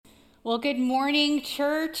Well, good morning,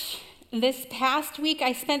 church. This past week,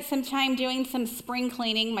 I spent some time doing some spring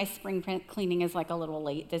cleaning. My spring cleaning is like a little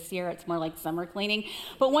late this year. It's more like summer cleaning.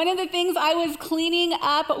 But one of the things I was cleaning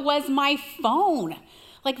up was my phone.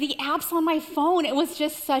 Like the apps on my phone, it was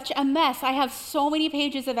just such a mess. I have so many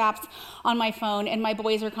pages of apps on my phone, and my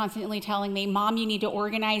boys are constantly telling me, Mom, you need to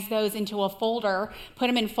organize those into a folder, put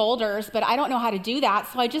them in folders, but I don't know how to do that,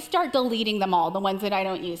 so I just start deleting them all, the ones that I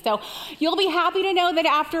don't use. So you'll be happy to know that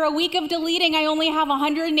after a week of deleting, I only have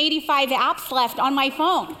 185 apps left on my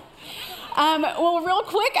phone. Well, real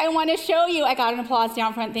quick, I want to show you, I got an applause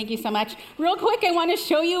down front, thank you so much. Real quick, I want to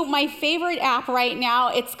show you my favorite app right now.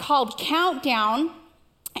 It's called Countdown.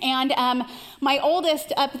 And my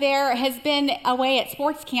oldest up there has been away at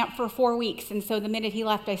sports camp for 4 weeks. And so the minute he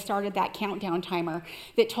left, I started that countdown timer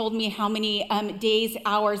that told me how many days,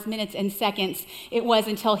 hours, minutes, and seconds it was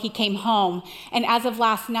until he came home. And as of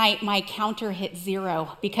last night, my counter hit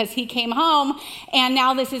 0 because he came home. And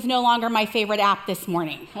now this is no longer my favorite app this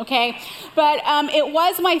morning, okay? But it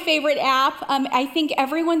was my favorite app. I think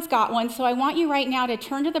everyone's got one. So I want you right now to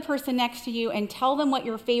turn to the person next to you and tell them what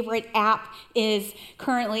your favorite app is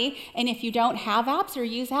currently. And if you don't have apps or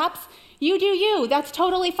use apps, you do you. That's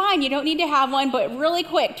totally fine. You don't need to have one, but really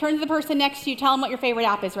quick, turn to the person next to you, tell them what your favorite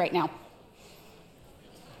app is right now.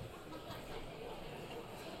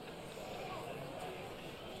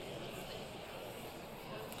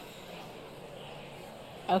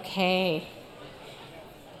 Okay.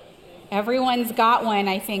 Everyone's got one,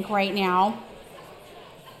 I think, right now.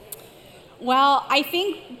 Well, I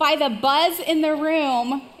think by the buzz in the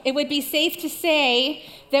room, it would be safe to say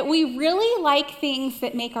that we really like things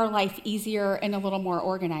that make our life easier and a little more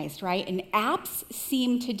organized, right? And apps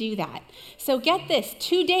seem to do that. So get this,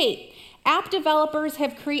 to date, app developers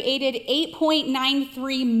have created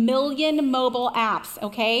 8.93 million mobile apps,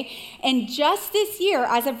 okay? And just this year,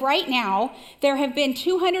 as of right now, there have been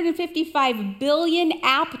 255 billion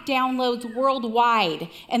app downloads worldwide,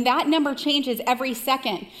 and that number changes every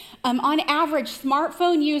second. On average,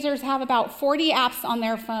 smartphone users have about 40 apps on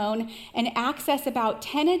their phone and access about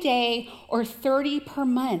 10 a day or 30 per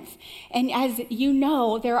month. And as you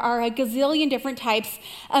know, there are a gazillion different types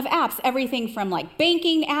of apps, everything from like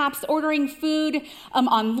banking apps, ordering food,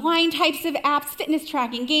 online types of apps, fitness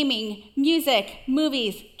tracking, gaming, music,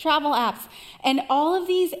 movies, travel apps. And all of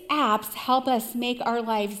these apps help us make our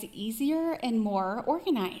lives easier and more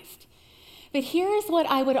organized. But here's what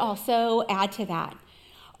I would also add to that.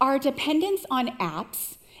 Our dependence on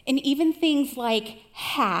apps and even things like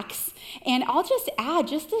hacks, and I'll just add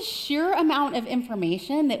just the sheer amount of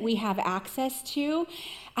information that we have access to,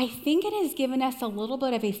 I think it has given us a little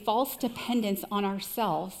bit of a false dependence on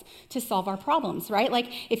ourselves to solve our problems, right? Like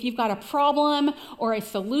if you've got a problem or a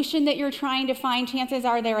solution that you're trying to find, chances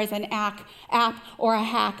are there is an app or a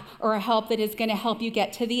hack or a help that is going to help you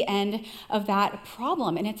get to the end of that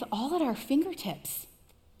problem, and it's all at our fingertips.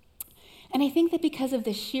 And I think that because of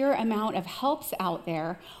the sheer amount of helps out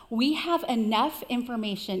there, we have enough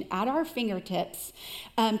information at our fingertips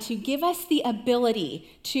to give us the ability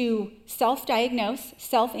to self-diagnose,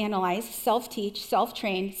 self-analyze, self-teach,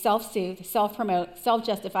 self-train, self-soothe, self-promote,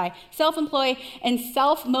 self-justify, self-employ, and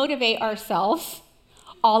self-motivate ourselves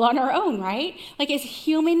all on our own, right? Like as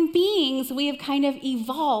human beings, we have kind of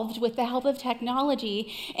evolved with the help of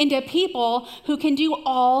technology into people who can do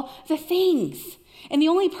all the things. And the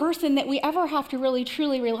only person that we ever have to really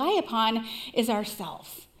truly rely upon is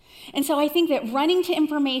ourselves. And so I think that running to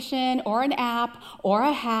information or an app or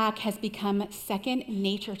a hack has become second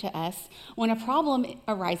nature to us when a problem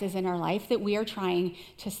arises in our life that we are trying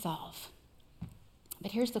to solve.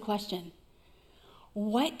 But here's the question.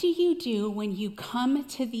 What do you do when you come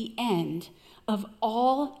to the end of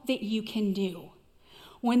all that you can do?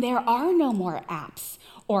 When there are no more apps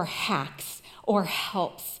or hacks or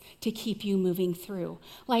helps to keep you moving through?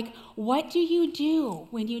 Like, what do you do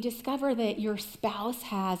when you discover that your spouse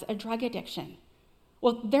has a drug addiction?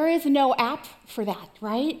 Well, there is no app for that,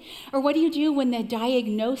 right? Or what do you do when the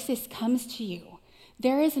diagnosis comes to you?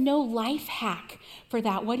 There is no life hack for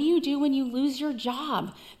that. What do you do when you lose your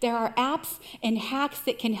job? There are apps and hacks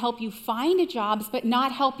that can help you find jobs, but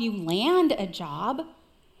not help you land a job.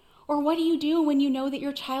 Or what do you do when you know that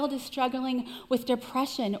your child is struggling with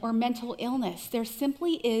depression or mental illness? There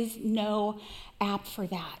simply is no app for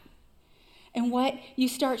that. And what you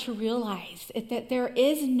start to realize is that there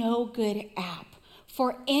is no good app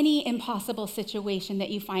for any impossible situation that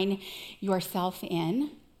you find yourself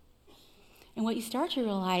in. And what you start to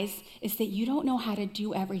realize is that you don't know how to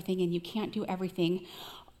do everything and you can't do everything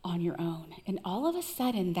on your own. And all of a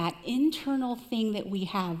sudden, that internal thing that we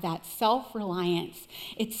have, that self-reliance,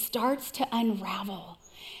 it starts to unravel.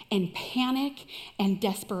 and panic and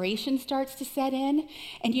desperation starts to set in.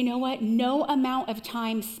 And you know what? No amount of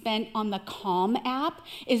time spent on the Calm app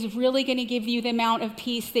is really going to give you the amount of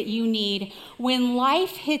peace that you need when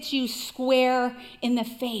life hits you square in the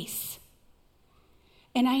face.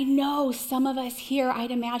 And I know some of us here,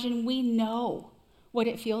 I'd imagine we know what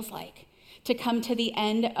it feels like to come to the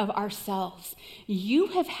end of ourselves. You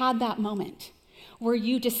have had that moment where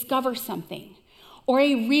you discover something or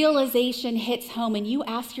a realization hits home and you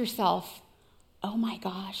ask yourself, oh my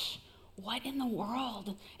gosh, what in the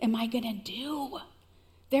world am I gonna do?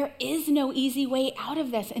 There is no easy way out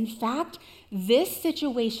of this. In fact, this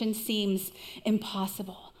situation seems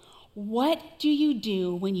impossible. What do you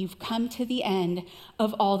do when you've come to the end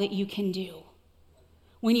of all that you can do?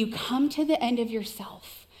 When you come to the end of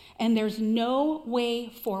yourself and there's no way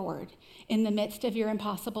forward in the midst of your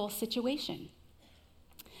impossible situation?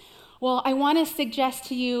 Well, I want to suggest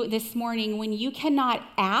to you this morning, when you cannot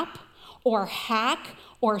app or hack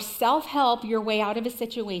or self-help your way out of a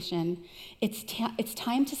situation, it's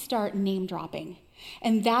time to start name dropping.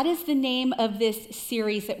 And that is the name of this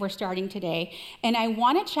series that we're starting today. And I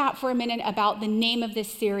want to chat for a minute about the name of this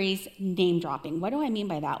series, name dropping. What do I mean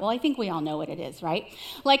by that? Well, I think we all know what it is, right?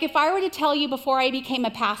 Like if I were to tell you before I became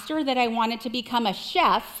a pastor that I wanted to become a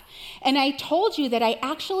chef, and I told you that I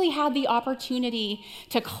actually had the opportunity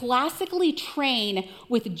to classically train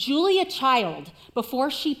with Julia Child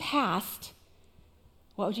before she passed,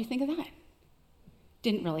 what would you think of that?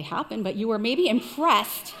 Didn't really happen, but you were maybe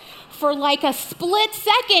impressed for like a split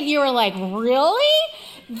second. You were like, really?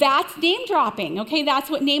 That's name dropping, okay? That's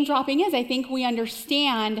what name dropping is. I think we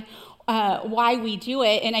understand why we do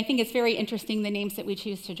it, and I think it's very interesting, the names that we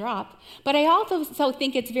choose to drop. But I also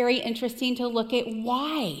think it's very interesting to look at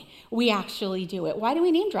why we actually do it. Why do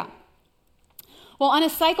we name drop? Well, on a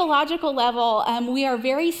psychological level, we are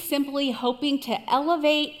very simply hoping to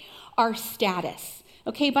elevate our status.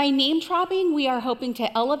 Okay, by name dropping, we are hoping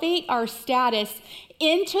to elevate our status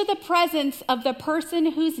into the presence of the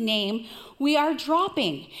person whose name we are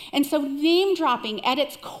dropping. And so name dropping at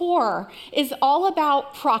its core is all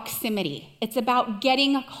about proximity. It's about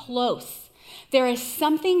getting close. There is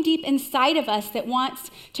something deep inside of us that wants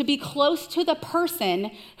to be close to the person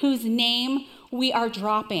whose name we are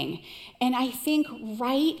dropping. And I think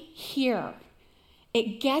right here,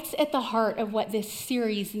 it gets at the heart of what this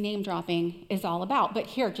series, name dropping, is all about. But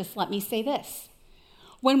here, just let me say this.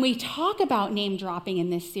 When we talk about name dropping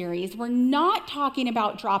in this series, we're not talking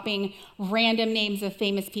about dropping random names of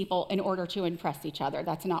famous people in order to impress each other.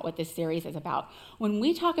 That's not what this series is about. When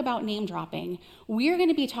we talk about name dropping, we're going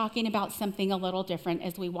to be talking about something a little different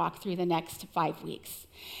as we walk through the next 5 weeks.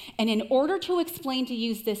 And in order to explain to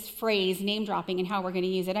use this phrase, name dropping, and how we're going to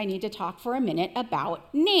use it, I need to talk for a minute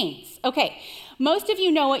about names. Okay, most of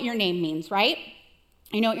you know what your name means, right?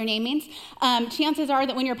 You know what your name means? Chances are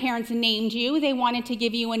that when your parents named you, they wanted to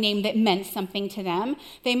give you a name that meant something to them.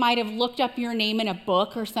 They might have looked up your name in a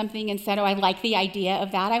book or something and said, oh, I like the idea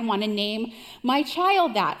of that. I want to name my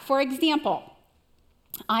child that. For example,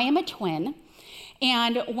 I am a twin.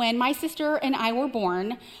 And when my sister and I were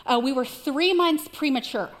born, we were 3 months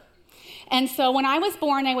premature. And so when I was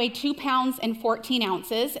born, I weighed 2 pounds and 14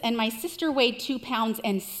 ounces, and my sister weighed 2 pounds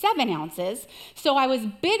and 7 ounces. So I was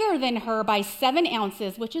bigger than her by 7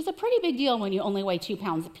 ounces, which is a pretty big deal when you only weigh 2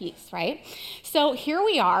 pounds apiece, right? So here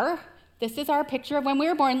we are. This is our picture of when we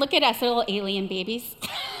were born. Look at us, little alien babies.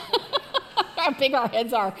 How big our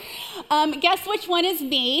heads are. Guess which one is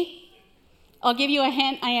me? I'll give you a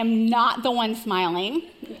hint. I am not the one smiling.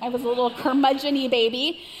 I was a little curmudgeon-y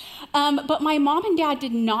baby. But my mom and dad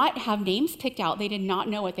did not have names picked out. They did not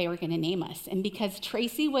know what they were going to name us. And because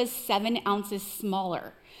Tracy was 7 ounces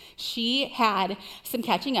smaller, she had some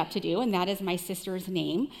catching up to do, and that is my sister's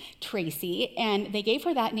name, Tracy. And they gave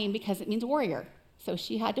her that name because it means warrior. So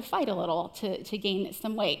she had to fight a little to gain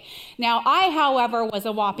some weight. Now, I, however, was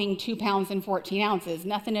a whopping 2 pounds and 14 ounces.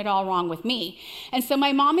 Nothing at all wrong with me. And so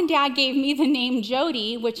my mom and dad gave me the name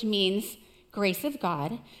Jody, which means grace of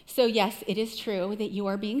God. So yes, it is true that you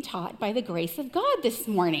are being taught by the grace of God this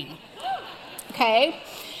morning. Okay?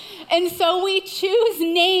 And so we choose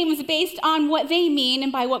names based on what they mean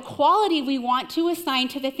and by what quality we want to assign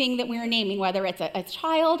to the thing that we're naming, whether it's a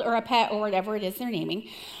child or a pet or whatever it is they're naming.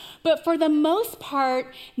 But for the most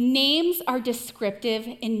part, names are descriptive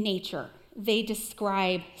in nature. They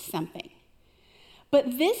describe something.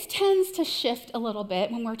 But this tends to shift a little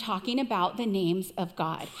bit when we're talking about the names of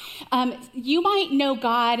God. You might know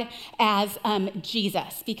God as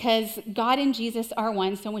Jesus, because God and Jesus are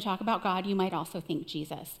one. So when we talk about God, you might also think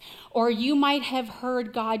Jesus. Or you might have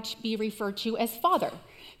heard God be referred to as Father,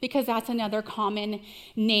 because that's another common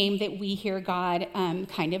name that we hear God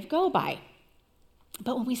kind of go by.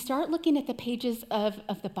 But when we start looking at the pages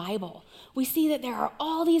of the Bible, we see that there are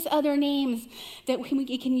all these other names that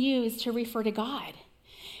we can use to refer to God.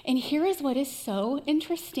 And here is what is so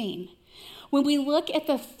interesting. When we look at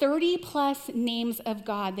the 30 plus names of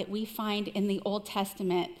God that we find in the Old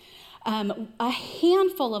Testament, a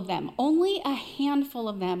handful of them, only a handful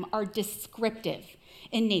of them are descriptive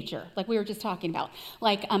in nature, like we were just talking about,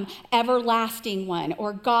 like Everlasting One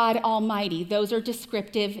or God Almighty. Those are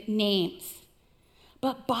descriptive names.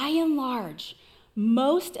 But by and large,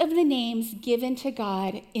 most of the names given to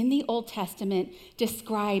God in the Old Testament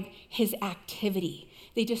describe his activity.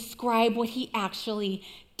 They describe what he actually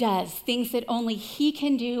does, things that only he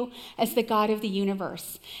can do as the God of the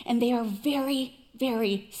universe. And they are very,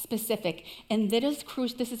 very specific. And this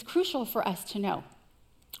is crucial for us to know.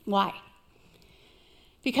 Why?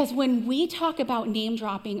 Because when we talk about name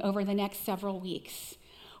dropping over the next several weeks,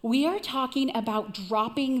 we are talking about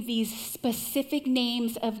dropping these specific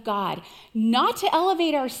names of God, not to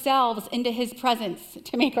elevate ourselves into his presence,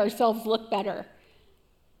 to make ourselves look better,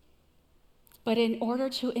 but in order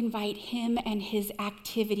to invite him and his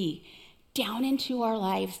activity down into our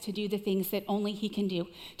lives to do the things that only he can do,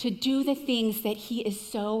 to do the things that he is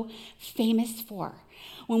so famous for.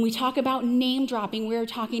 When we talk about name dropping, we're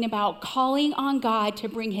talking about calling on God to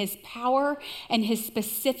bring his power and his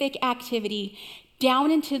specific activity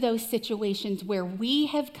down into those situations where we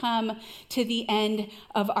have come to the end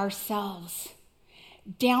of ourselves,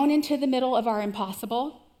 down into the middle of our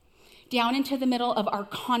impossible, down into the middle of our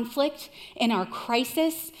conflict and our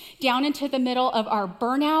crisis, down into the middle of our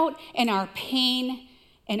burnout and our pain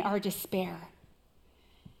and our despair.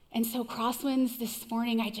 And so, CrossWinds, this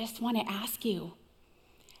morning, I just want to ask you,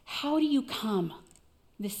 how do you come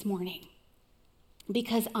this morning?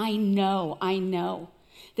 Because I know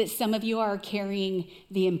that some of you are carrying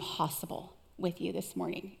the impossible with you this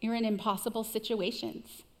morning. You're in impossible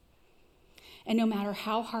situations. And no matter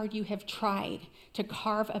how hard you have tried to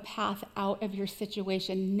carve a path out of your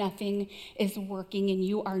situation, nothing is working and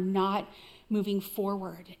you are not moving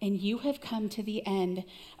forward. And you have come to the end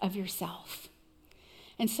of yourself.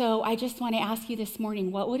 And so I just want to ask you this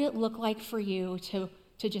morning, what would it look like for you to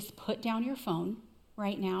just put down your phone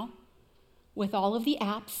right now with all of the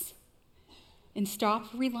apps and stop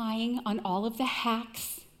relying on all of the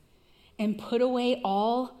hacks and put away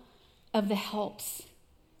all of the helps?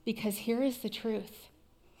 Because here is the truth.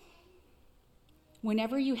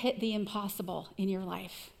 Whenever you hit the impossible in your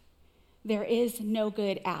life, there is no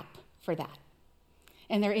good app for that.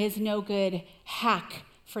 And there is no good hack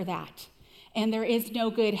for that. And there is no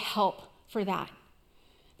good help for that.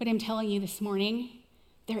 But I'm telling you this morning,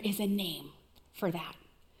 there is a name for that.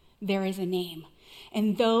 There is a name.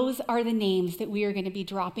 And those are the names that we are going to be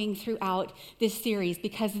dropping throughout this series,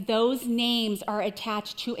 because those names are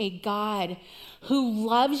attached to a God who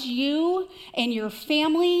loves you and your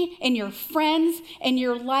family and your friends and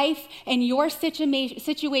your life and your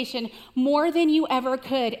situation more than you ever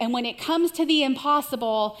could. And when it comes to the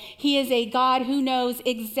impossible, he is a God who knows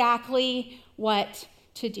exactly what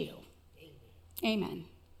to do. Amen.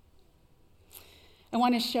 I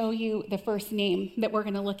want to show you the first name that we're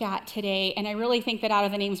going to look at today. And I really think that out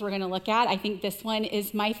of the names we're going to look at, I think this one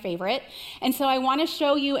is my favorite. And so I want to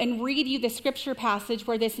show you and read you the scripture passage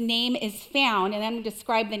where this name is found, and then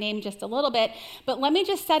describe the name just a little bit. But let me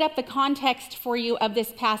just set up the context for you of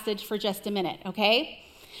this passage for just a minute, okay?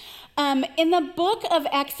 In the book of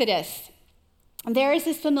Exodus, there is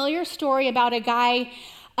this familiar story about a guy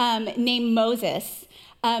named Moses.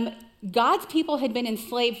 God's people had been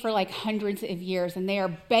enslaved for like hundreds of years, and they are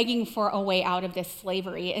begging for a way out of this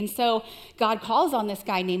slavery. And so God calls on this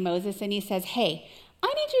guy named Moses, and he says, hey, I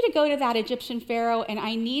need you to go to that Egyptian Pharaoh, and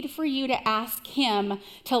I need for you to ask him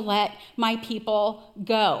to let my people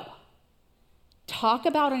go. Talk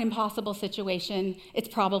about an impossible situation. It's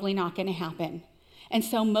probably not going to happen. And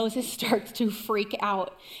so Moses starts to freak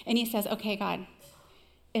out, and he says, okay, God,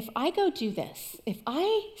 if I go do this, if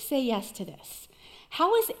I say yes to this,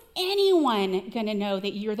 how is anyone going to know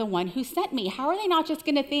that you're the one who sent me? How are they not just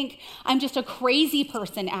going to think I'm just a crazy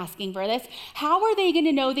person asking for this? How are they going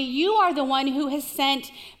to know that you are the one who has sent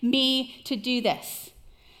me to do this?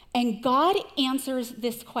 And God answers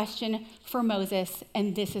this question for Moses,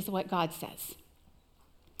 and this is what God says.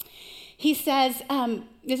 He says,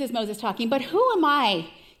 this is Moses talking, but who am I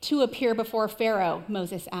to appear before Pharaoh?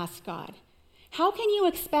 Moses asked God. How can you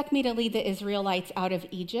expect me to lead the Israelites out of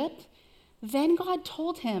Egypt? Then God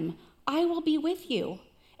told him, I will be with you,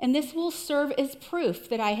 and this will serve as proof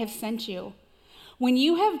that I have sent you. When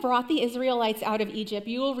you have brought the Israelites out of Egypt,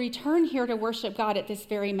 you will return here to worship God at this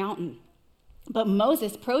very mountain." But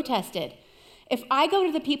Moses protested, "If I go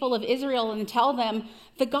to the people of Israel and tell them,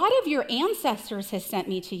 'The God of your ancestors has sent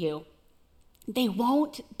me to you,' they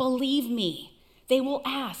won't believe me. They will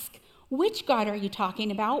ask, 'Which God are you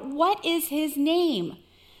talking about? What is his name?'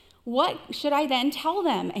 What should I then tell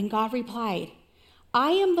them?" And God replied,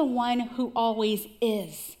 "I am the one who always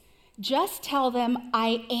is. Just tell them,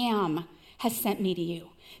 'I am has sent me to you.'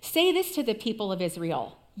 Say this to the people of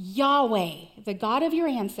Israel, 'Yahweh, the God of your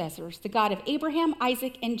ancestors, the God of Abraham,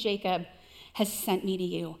 Isaac, and Jacob, has sent me to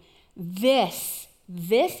you. This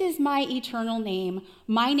is my eternal name,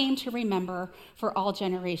 my name to remember for all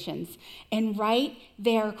generations." And right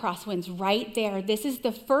there, CrossWinds, right there, this is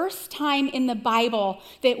the first time in the Bible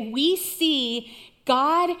that we see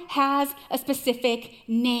God has a specific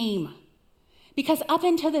name. Because up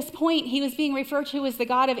until this point, he was being referred to as the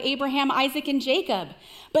God of Abraham, Isaac, and Jacob.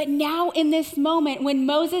 But now in this moment, when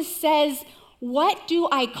Moses says, "What do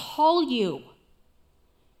I call you?"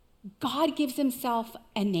 God gives himself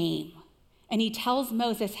a name. And he tells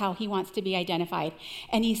Moses how he wants to be identified.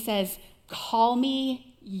 And he says, "Call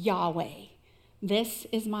me Yahweh. This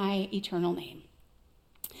is my eternal name."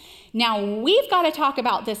 Now, we've got to talk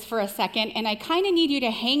about this for a second, and I kind of need you to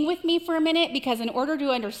hang with me for a minute, because in order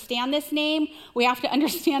to understand this name, we have to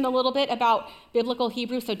understand a little bit about biblical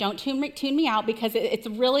Hebrew, so don't tune me out, because it's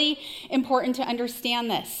really important to understand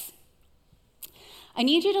this. I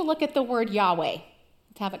need you to look at the word Yahweh.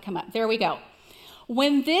 Let's have it come up. There we go.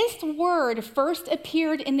 When this word first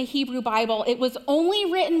appeared in the Hebrew Bible, it was only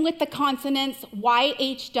written with the consonants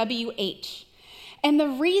YHWH. And the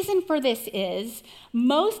reason for this is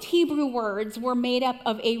most Hebrew words were made up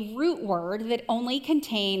of a root word that only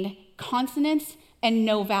contained consonants and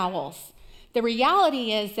no vowels. The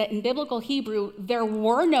reality is that in biblical Hebrew, there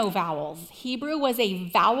were no vowels. Hebrew was a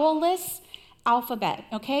vowel-less alphabet,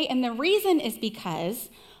 okay? And the reason is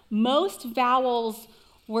because most vowels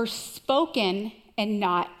were spoken and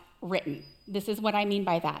not written. This is what I mean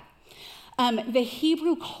by that. The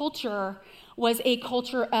Hebrew culture was a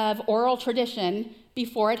culture of oral tradition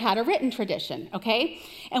before it had a written tradition, okay?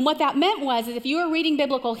 And what that meant was is if you were reading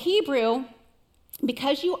biblical Hebrew,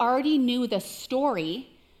 because you already knew the story,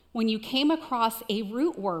 when you came across a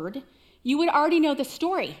root word, you would already know the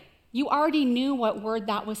story. You already knew what word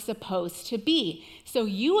that was supposed to be. So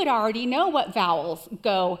you would already know what vowels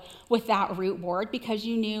go with that root word because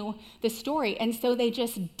you knew the story. And so they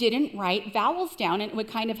just didn't write vowels down, and it would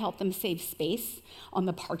kind of help them save space on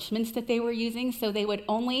the parchments that they were using. So they would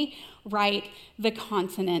only write the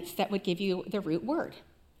consonants that would give you the root word.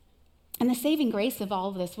 And the saving grace of all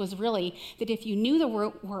of this was really that if you knew the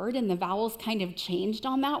word and the vowels kind of changed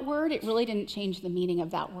on that word, it really didn't change the meaning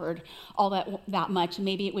of that word all that much.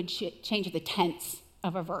 Maybe it would change the tense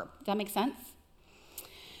of a verb. Does that make sense?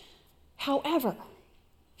 However,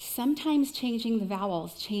 sometimes changing the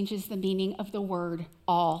vowels changes the meaning of the word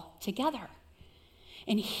altogether.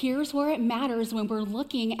 And here's where it matters when we're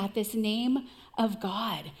looking at this name of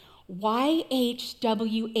God.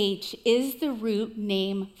 YHWH is the root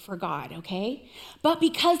name for God, okay? But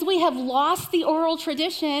because we have lost the oral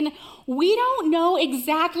tradition, we don't know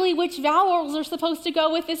exactly which vowels are supposed to go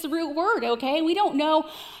with this root word, okay? We don't know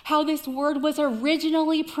how this word was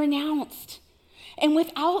originally pronounced. And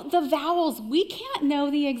without the vowels, we can't know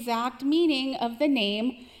the exact meaning of the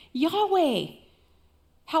name Yahweh.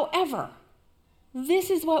 However, this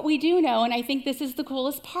is what we do know, and I think this is the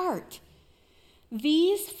coolest part.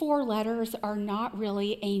 These 4 letters are not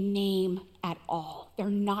really a name at all. They're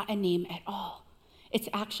not a name at all. It's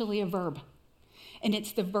actually a verb. And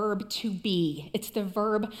it's the verb to be. It's the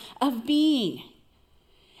verb of being.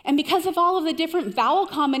 And because of all of the different vowel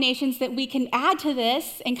combinations that we can add to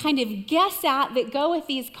this and kind of guess at that go with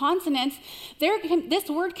these consonants, this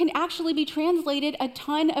word can actually be translated a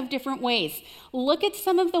ton of different ways. Look at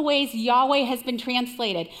some of the ways Yahweh has been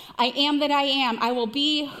translated. I am that I am. I will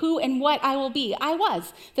be who and what I will be. I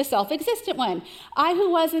was, the self-existent one. I who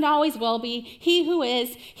was and always will be. He who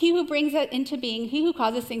is. He who brings it into being. He who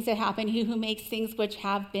causes things to happen. He who makes things which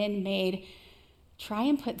have been made. Try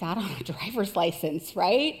and put that on a driver's license,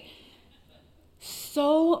 right?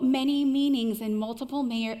 So many meanings and multiple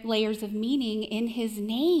layers of meaning in his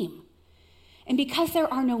name. And because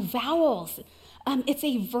there are no vowels, it's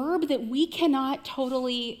a verb that we cannot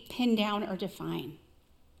totally pin down or define.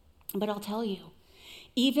 But I'll tell you,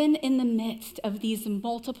 even in the midst of these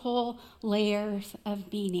multiple layers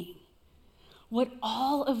of meaning, what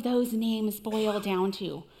all of those names boil down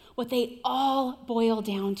to, what they all boil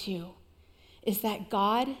down to, is that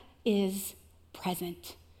God is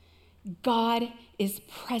present. God is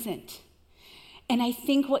present. And I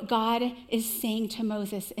think what God is saying to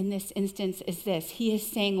Moses in this instance is this. He is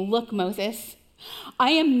saying, look, Moses, I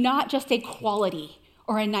am not just a quality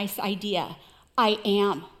or a nice idea. I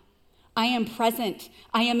am. I am present.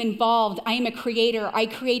 I am involved. I am a creator. I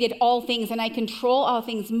created all things and I control all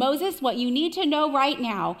things. Moses, what you need to know right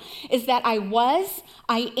now is that I was,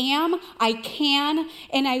 I am, I can,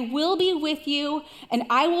 and I will be with you, and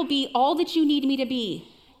I will be all that you need me to be.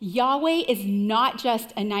 Yahweh is not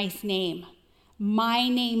just a nice name. My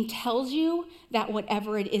name tells you that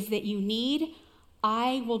whatever it is that you need,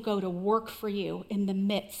 I will go to work for you in the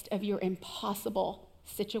midst of your impossible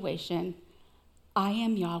situation. I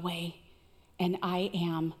am Yahweh, and I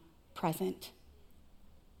am present.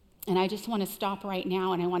 And I just want to stop right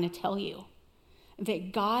now, and I want to tell you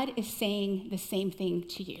that God is saying the same thing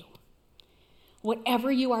to you.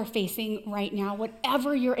 Whatever you are facing right now,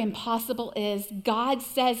 whatever your impossible is, God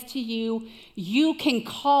says to you, you can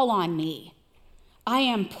call on me. I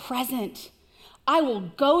am present. I will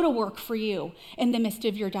go to work for you in the midst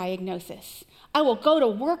of your diagnosis. I will go to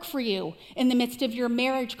work for you in the midst of your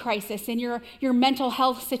marriage crisis, in your mental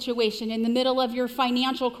health situation, in the middle of your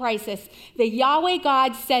financial crisis. The Yahweh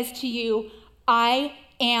God says to you, I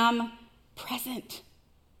am present.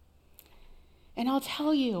 And I'll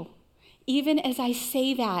tell you, even as I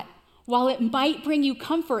say that, while it might bring you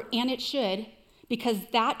comfort, and it should, because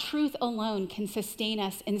that truth alone can sustain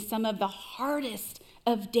us in some of the hardest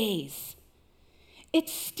of days,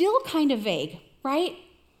 it's still kind of vague, right?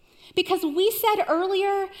 Because we said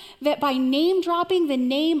earlier that by name dropping the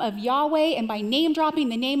name of Yahweh and by name dropping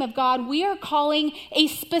the name of God, we are calling a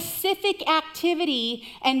specific activity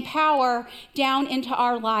and power down into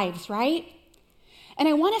our lives, right? And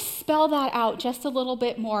I want to spell that out just a little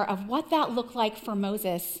bit more of what that looked like for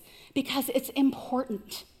Moses, because it's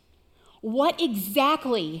important. What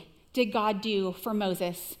exactly did God do for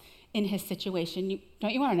Moses in his situation?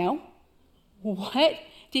 Don't you want to know? What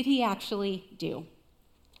did he actually do?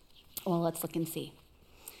 Well, let's look and see.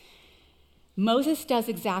 Moses does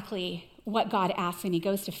exactly what God asks him. He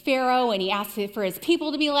goes to Pharaoh and he asks for his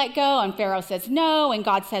people to be let go, and Pharaoh says no, and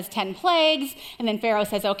God says 10 plagues, and then Pharaoh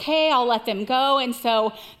says, okay, I'll let them go. And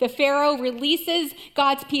so the Pharaoh releases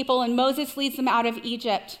God's people, and Moses leads them out of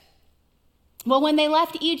Egypt. Well, when they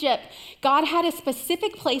left Egypt, God had a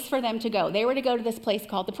specific place for them to go. They were to go to this place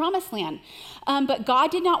called the Promised Land. But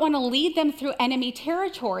God did not want to lead them through enemy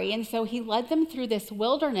territory, and so he led them through this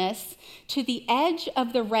wilderness to the edge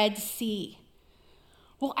of the Red Sea.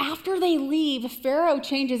 Well, after they leave, Pharaoh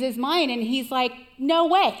changes his mind, and he's like, no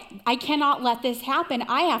way, I cannot let this happen.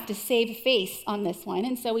 I have to save face on this one.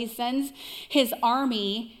 And so he sends his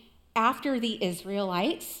army after the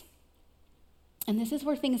Israelites. And this is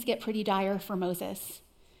where things get pretty dire for Moses.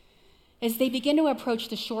 As they begin to approach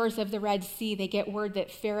the shores of the Red Sea, they get word that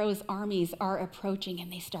Pharaoh's armies are approaching,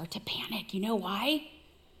 and they start to panic. You know why?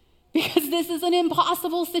 Because this is an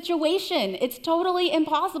impossible situation. It's totally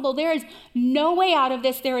impossible. There is no way out of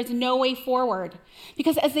this. There is no way forward.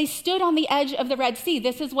 Because as they stood on the edge of the Red Sea,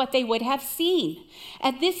 this is what they would have seen.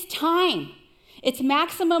 At this time, its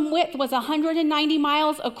maximum width was 190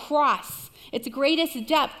 miles across. Its greatest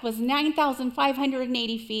depth was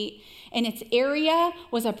 9,580 feet, and its area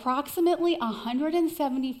was approximately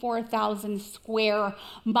 174,000 square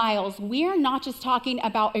miles. We are not just talking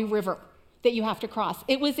about a river that you have to cross.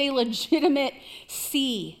 It was a legitimate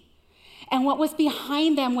sea. And what was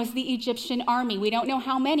behind them was the Egyptian army. We don't know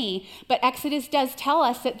how many, but Exodus does tell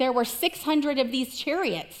us that there were 600 of these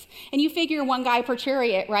chariots. And you figure one guy per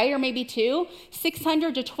chariot, right? Or maybe two.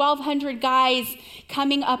 600 to 1,200 guys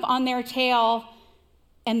coming up on their tail,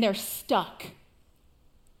 and they're stuck.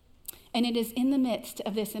 And it is in the midst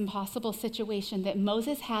of this impossible situation that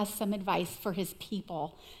Moses has some advice for his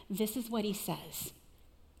people. This is what he says.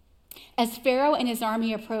 As Pharaoh and his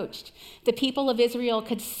army approached, the people of Israel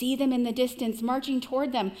could see them in the distance marching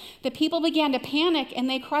toward them. The people began to panic, and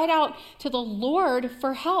they cried out to the Lord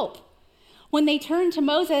for help. When they turned to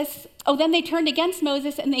Moses, then they turned against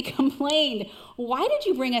Moses and they complained, "Why did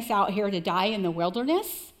you bring us out here to die in the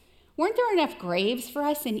wilderness? Weren't there enough graves for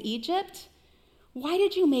us in Egypt? Why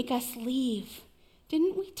did you make us leave?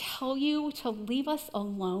 Didn't we tell you to leave us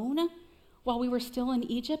alone while we were still in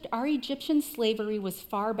Egypt? Our Egyptian slavery was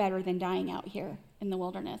far better than dying out here in the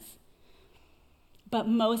wilderness." But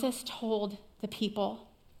Moses told the people,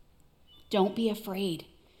 "Don't be afraid.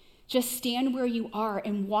 Just stand where you are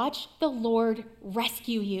and watch the Lord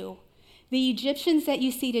rescue you. The Egyptians that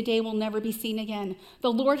you see today will never be seen again.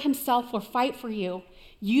 The Lord himself will fight for you.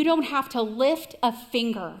 You don't have to lift a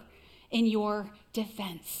finger in your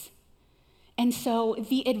defense." And so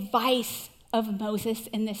the advice of Moses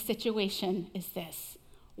in this situation is this: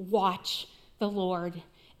 watch the Lord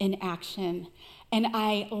in action. And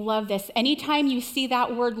I love this. Anytime you see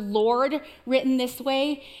that word Lord written this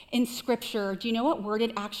way in Scripture, do you know what word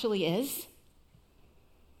it actually is?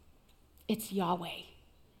 It's Yahweh.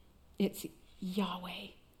 It's Yahweh.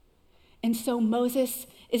 And so Moses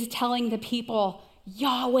is telling the people,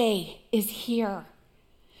 Yahweh is here.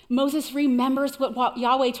 Moses remembers what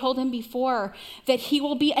Yahweh told him before, that he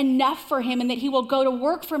will be enough for him and that he will go to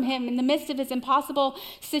work from him in the midst of his impossible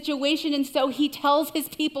situation. And so he tells his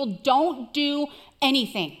people, don't do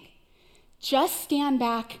anything. Just stand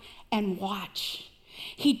back and watch.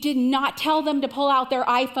 He did not tell them to pull out their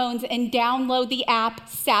iPhones and download the app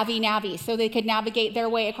Savvy Navi so they could navigate their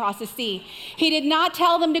way across the sea. He did not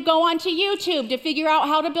tell them to go onto YouTube to figure out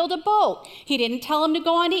how to build a boat. He didn't tell them to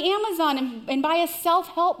go onto Amazon and buy a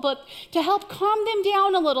self-help book to help calm them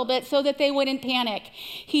down a little bit so that they wouldn't panic.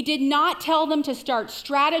 He did not tell them to start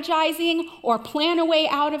strategizing or plan a way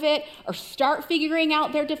out of it or start figuring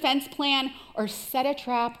out their defense plan or set a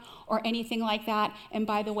trap or anything like that. And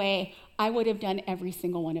by the way, I would have done every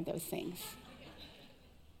single one of those things.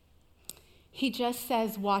 He just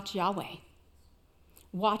says, watch Yahweh.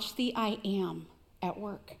 Watch the I am at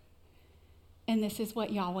work. And this is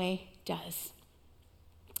what Yahweh does.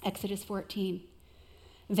 Exodus 14.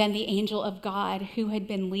 Then the angel of God, who had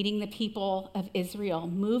been leading the people of Israel,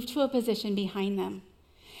 moved to a position behind them.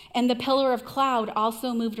 And the pillar of cloud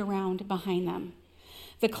also moved around behind them.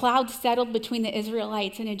 The cloud settled between the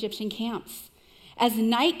Israelites and Egyptian camps. As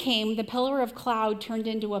night came, the pillar of cloud turned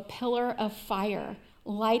into a pillar of fire,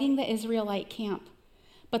 lighting the Israelite camp.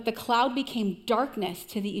 But the cloud became darkness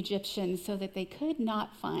to the Egyptians so that they could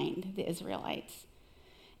not find the Israelites.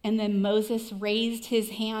 And then Moses raised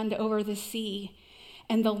his hand over the sea,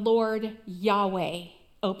 and the Lord Yahweh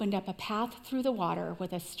opened up a path through the water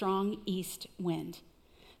with a strong east wind.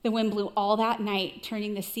 The wind blew all that night,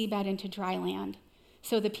 turning the seabed into dry land.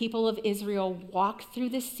 So the people of Israel walked through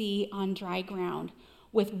the sea on dry ground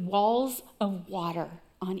with walls of water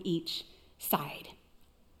on each side.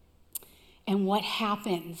 And what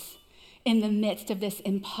happens in the midst of this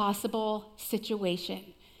impossible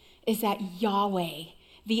situation is that Yahweh,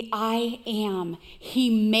 the I am,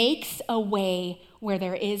 he makes a way where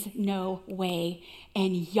there is no way,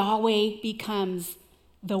 and Yahweh becomes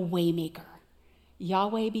the waymaker.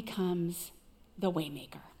 Yahweh becomes the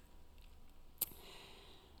waymaker.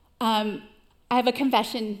 I have a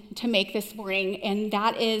confession to make this morning, and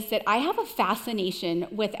that is that I have a fascination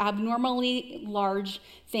with abnormally large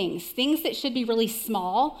things that should be really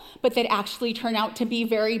small, but that actually turn out to be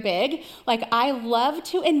very big. Like, I love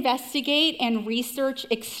to investigate and research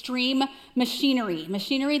extreme machinery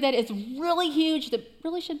that is really huge, that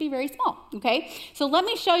really should be very small, okay? So let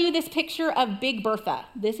me show you this picture of Big Bertha.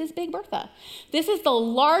 This is Big Bertha. This is the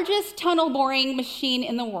largest tunnel boring machine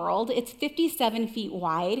in the world. It's 57 feet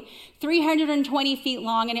wide, 320 feet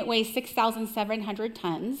long, and it weighs 6,700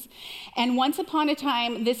 tons. And once upon a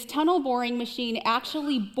time, this tunnel boring machine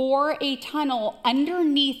actually bore a tunnel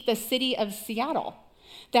underneath the city of Seattle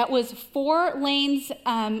that was 4 lanes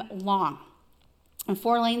long and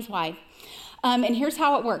 4 lanes wide. And here's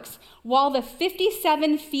how it works. While the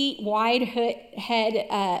 57 feet wide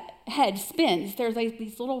head spins, there's like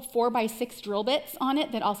these little 4x6 drill bits on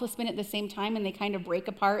it that also spin at the same time, and they kind of break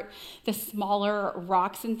apart the smaller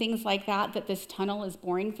rocks and things like that this tunnel is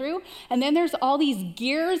boring through. And then there's all these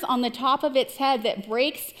gears on the top of its head that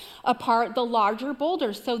breaks apart the larger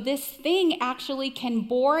boulders. So this thing actually can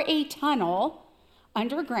bore a tunnel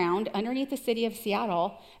underground underneath the city of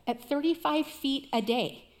Seattle at 35 feet a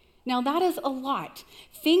day. Now, that is a lot.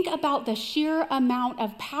 Think about the sheer amount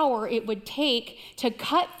of power it would take to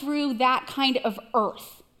cut through that kind of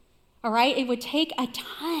earth, all right? It would take a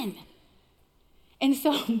ton. And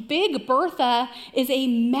so Big Bertha is a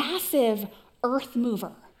massive earth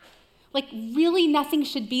mover. Like, really nothing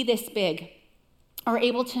should be this big or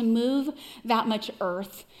able to move that much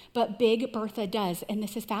earth, but Big Bertha does, and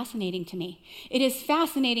this is fascinating to me. It is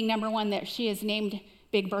fascinating, number one, that she is named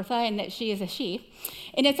Big Bertha and that she is a she.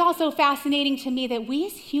 And it's also fascinating to me that we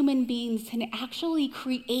as human beings can actually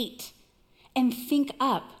create and think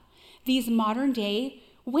up these modern day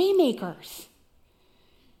waymakers.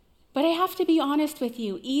 But I have to be honest with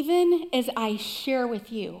you, even as I share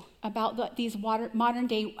with you about what these modern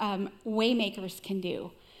day waymakers can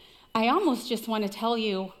do, I almost just want to tell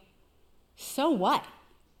you, so what?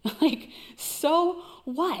 Like, so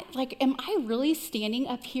what? Like, am I really standing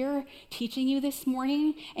up here teaching you this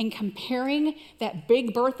morning and comparing that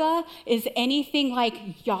Big Bertha is anything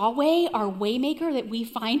like Yahweh, our waymaker that we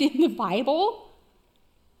find in the Bible?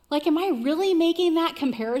 Like, am I really making that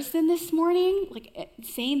comparison this morning? Like,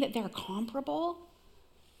 saying that they're comparable?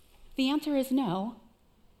 The answer is no.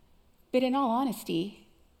 But in all honesty,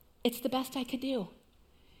 it's the best I could do.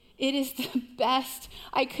 It is the best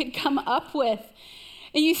I could come up with.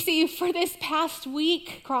 And you see, for this past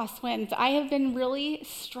week, CrossWinds, I have been really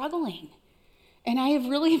struggling. And I have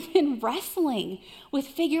really been wrestling with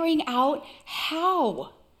figuring out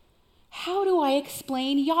how. How do I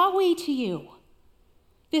explain Yahweh to you?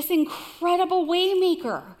 This incredible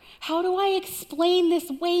waymaker. How do I explain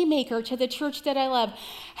this waymaker to the church that I love?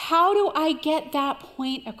 How do I get that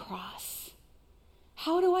point across?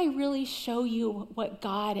 How do I really show you what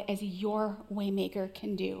God as your waymaker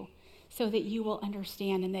can do so that you will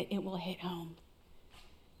understand and that it will hit home?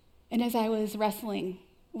 And as I was wrestling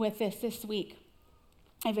with this week,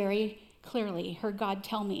 I very clearly heard God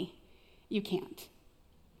tell me, you can't.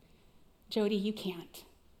 Jody, you can't.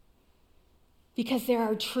 Because there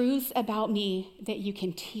are truths about me that you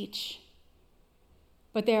can teach.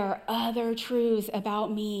 But there are other truths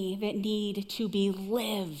about me that need to be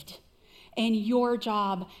lived. And your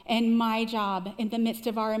job and my job in the midst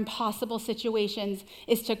of our impossible situations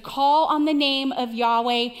is to call on the name of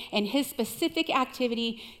Yahweh and his specific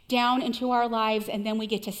activity down into our lives, and then we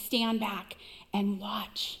get to stand back and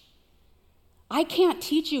watch. I can't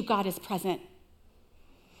teach you God is present.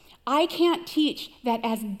 I can't teach that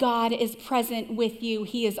as God is present with you,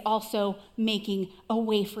 he is also making a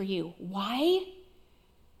way for you. Why?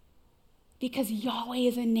 Because Yahweh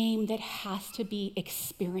is a name that has to be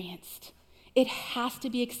experienced. It has to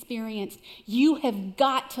be experienced. You have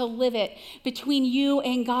got to live it between you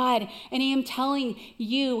and God. And I am telling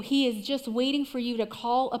you, he is just waiting for you to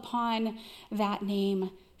call upon that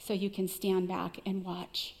name so you can stand back and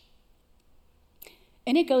watch.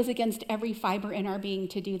 And it goes against every fiber in our being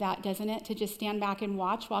to do that, doesn't it? To just stand back and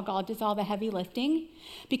watch while God does all the heavy lifting.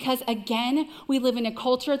 Because again, we live in a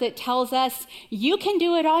culture that tells us you can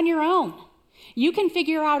do it on your own. You can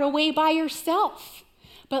figure out a way by yourself.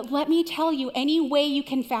 But let me tell you, any way you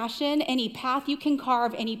can fashion, any path you can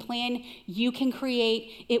carve, any plan you can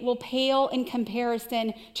create, it will pale in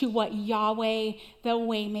comparison to what Yahweh, the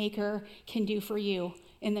Waymaker, can do for you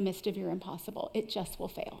in the midst of your impossible. It just will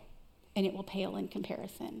fail, and it will pale in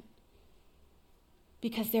comparison.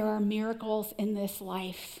 Because there are miracles in this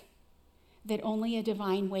life that only a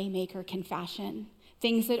divine Waymaker can fashion.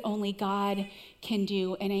 Things that only God can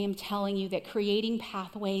do. And I am telling you that creating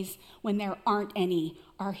pathways when there aren't any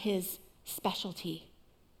are his specialty.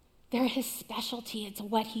 They're his specialty. It's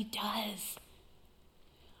what he does.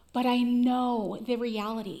 But I know the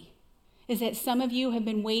reality is that some of you have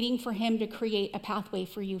been waiting for him to create a pathway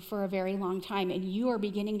for you for a very long time, and you are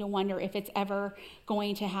beginning to wonder if it's ever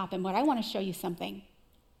going to happen. But I want to show you something.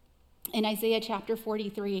 In Isaiah chapter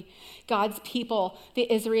 43, God's people,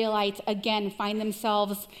 the Israelites, again find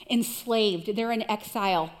themselves enslaved. They're in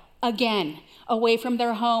exile again, away from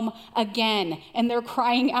their home again, and they're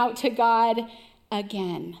crying out to God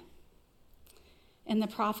again. And the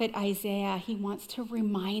prophet Isaiah, he wants to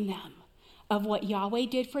remind them of what Yahweh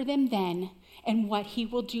did for them then and what he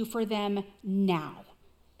will do for them now.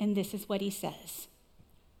 And this is what he says,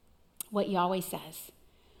 what Yahweh says.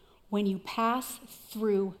 When you pass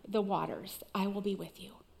through the waters, I will be with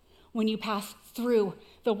you. When you pass through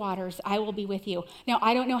the waters, I will be with you. Now,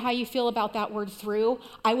 I don't know how you feel about that word through.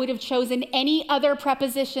 I would have chosen any other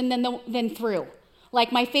preposition than through.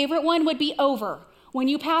 Like my favorite one would be over. When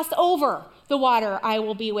you pass over the water, I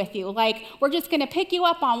will be with you. Like we're just going to pick you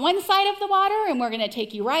up on one side of the water and we're going to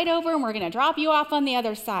take you right over and we're going to drop you off on the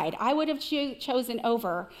other side. I would have chosen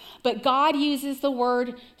over. But God uses the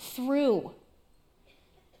word through.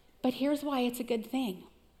 But here's why it's a good thing.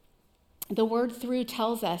 The word through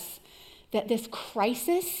tells us that this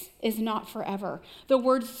crisis is not forever. The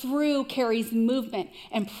word through carries movement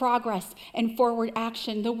and progress and forward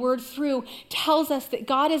action. The word through tells us that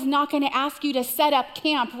God is not going to ask you to set up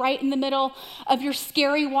camp right in the middle of your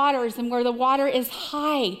scary waters and where the water is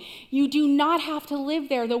high. You do not have to live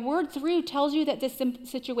there. The word through tells you that this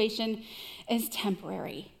situation is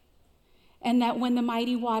temporary and that when the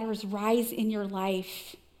mighty waters rise in your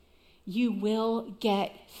life, you will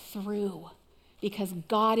get through because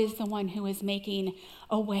God is the one who is making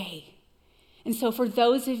a way. And so for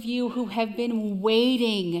those of you who have been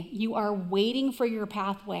waiting, you are waiting for your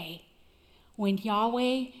pathway. When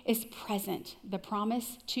Yahweh is present, the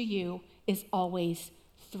promise to you is always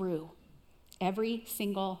through. Every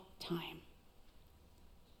single time.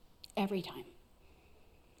 Every time.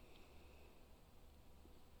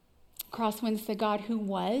 CrossWinds, the God who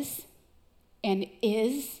was and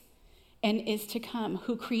is to come,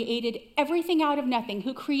 who created everything out of nothing,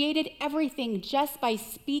 who created everything just by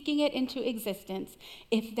speaking it into existence.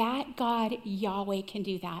 If that God, Yahweh, can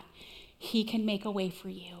do that, he can make a way for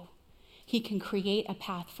you. He can create a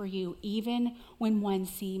path for you even when one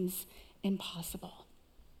seems impossible.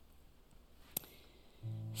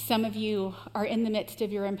 Some of you are in the midst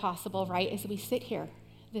of your impossible, right, as we sit here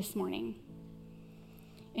this morning.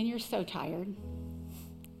 And you're so tired.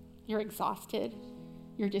 You're exhausted.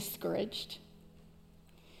 You're discouraged.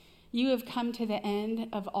 You have come to the end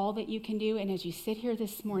of all that you can do, and as you sit here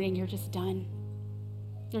this morning, you're just done.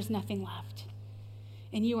 There's nothing left.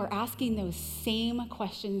 And you are asking those same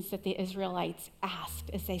questions that the Israelites asked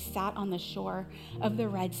as they sat on the shore of the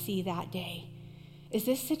Red Sea that day. Is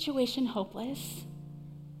this situation hopeless?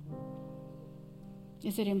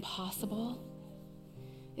 Is it impossible?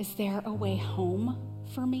 Is there a way home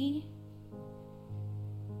for me?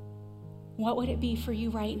 What would it be for you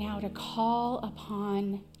right now to call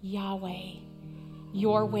upon Yahweh,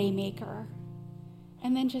 your waymaker,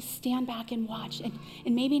 and then just stand back and watch?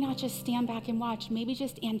 And maybe not just stand back and watch, maybe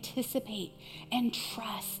just anticipate and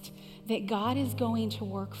trust that God is going to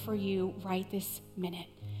work for you right this minute,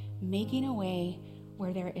 making a way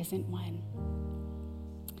where there isn't one.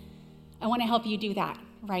 I want to help you do that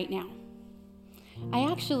right now.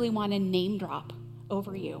 I actually want to name drop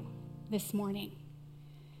over you this morning.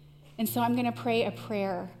 And so I'm going to pray a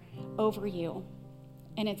prayer over you.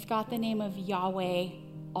 And it's got the name of Yahweh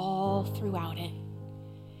all throughout it.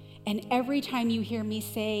 And every time you hear me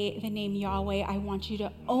say the name Yahweh, I want you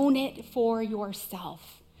to own it for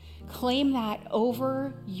yourself. Claim that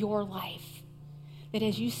over your life. That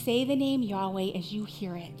as you say the name Yahweh, as you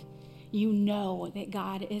hear it, you know that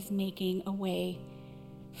God is making a way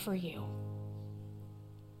for you.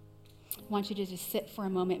 I want you to just sit for a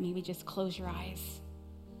moment, maybe just close your eyes.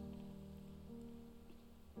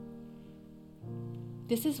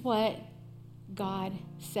 This is what God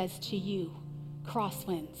says to you,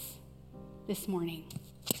 CrossWinds, this morning.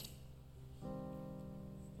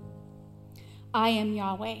 I am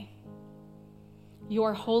Yahweh,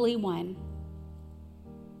 your Holy One.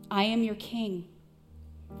 I am your King.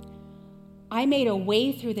 I made a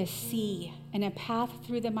way through the sea and a path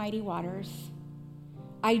through the mighty waters.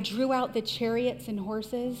 I drew out the chariots and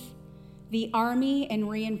horses, the army and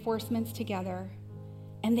reinforcements together,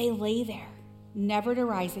 and they lay there, never to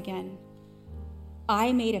rise again.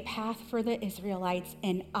 I made a path for the Israelites,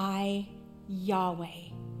 and I,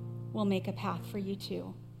 Yahweh, will make a path for you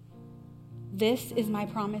too. This is my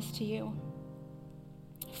promise to you.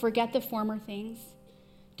 Forget the former things.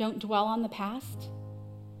 Don't dwell on the past.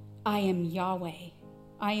 I am Yahweh.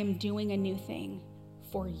 I am doing a new thing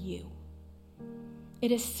for you.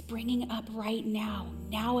 It is springing up right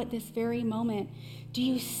now at this very moment. Do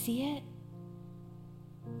you see it?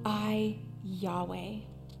 I, Yahweh,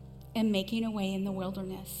 am making a way in the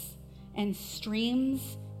wilderness and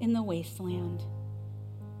streams in the wasteland.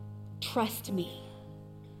 Trust me.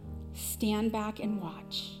 Stand back and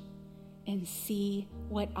watch and see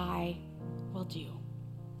what I will do.